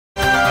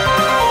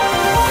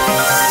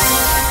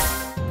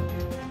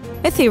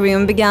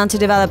Ethereum began to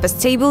develop a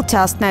stable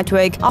test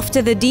network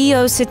after the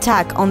DOS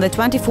attack on the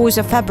 24th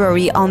of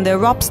February on the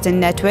Ropsten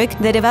network.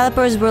 The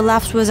developers were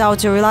left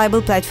without a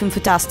reliable platform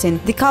for testing.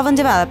 The Kovan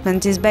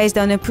development is based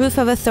on a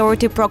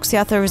proof-of-authority proxy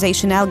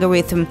authorization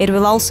algorithm. It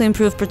will also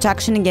improve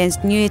protection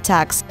against new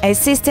attacks, a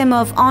system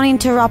of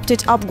uninterrupted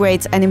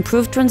upgrades and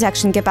improved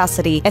transaction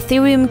capacity.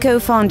 Ethereum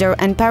co-founder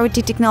and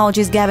Parity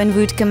Technologies Gavin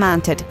Wood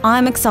commented,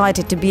 "I'm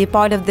excited to be a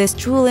part of this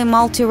truly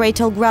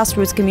multilateral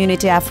grassroots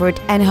community effort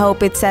and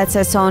hope it sets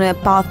us on a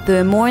path to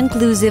a more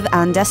inclusive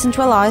and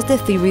decentralized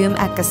Ethereum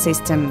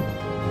ecosystem."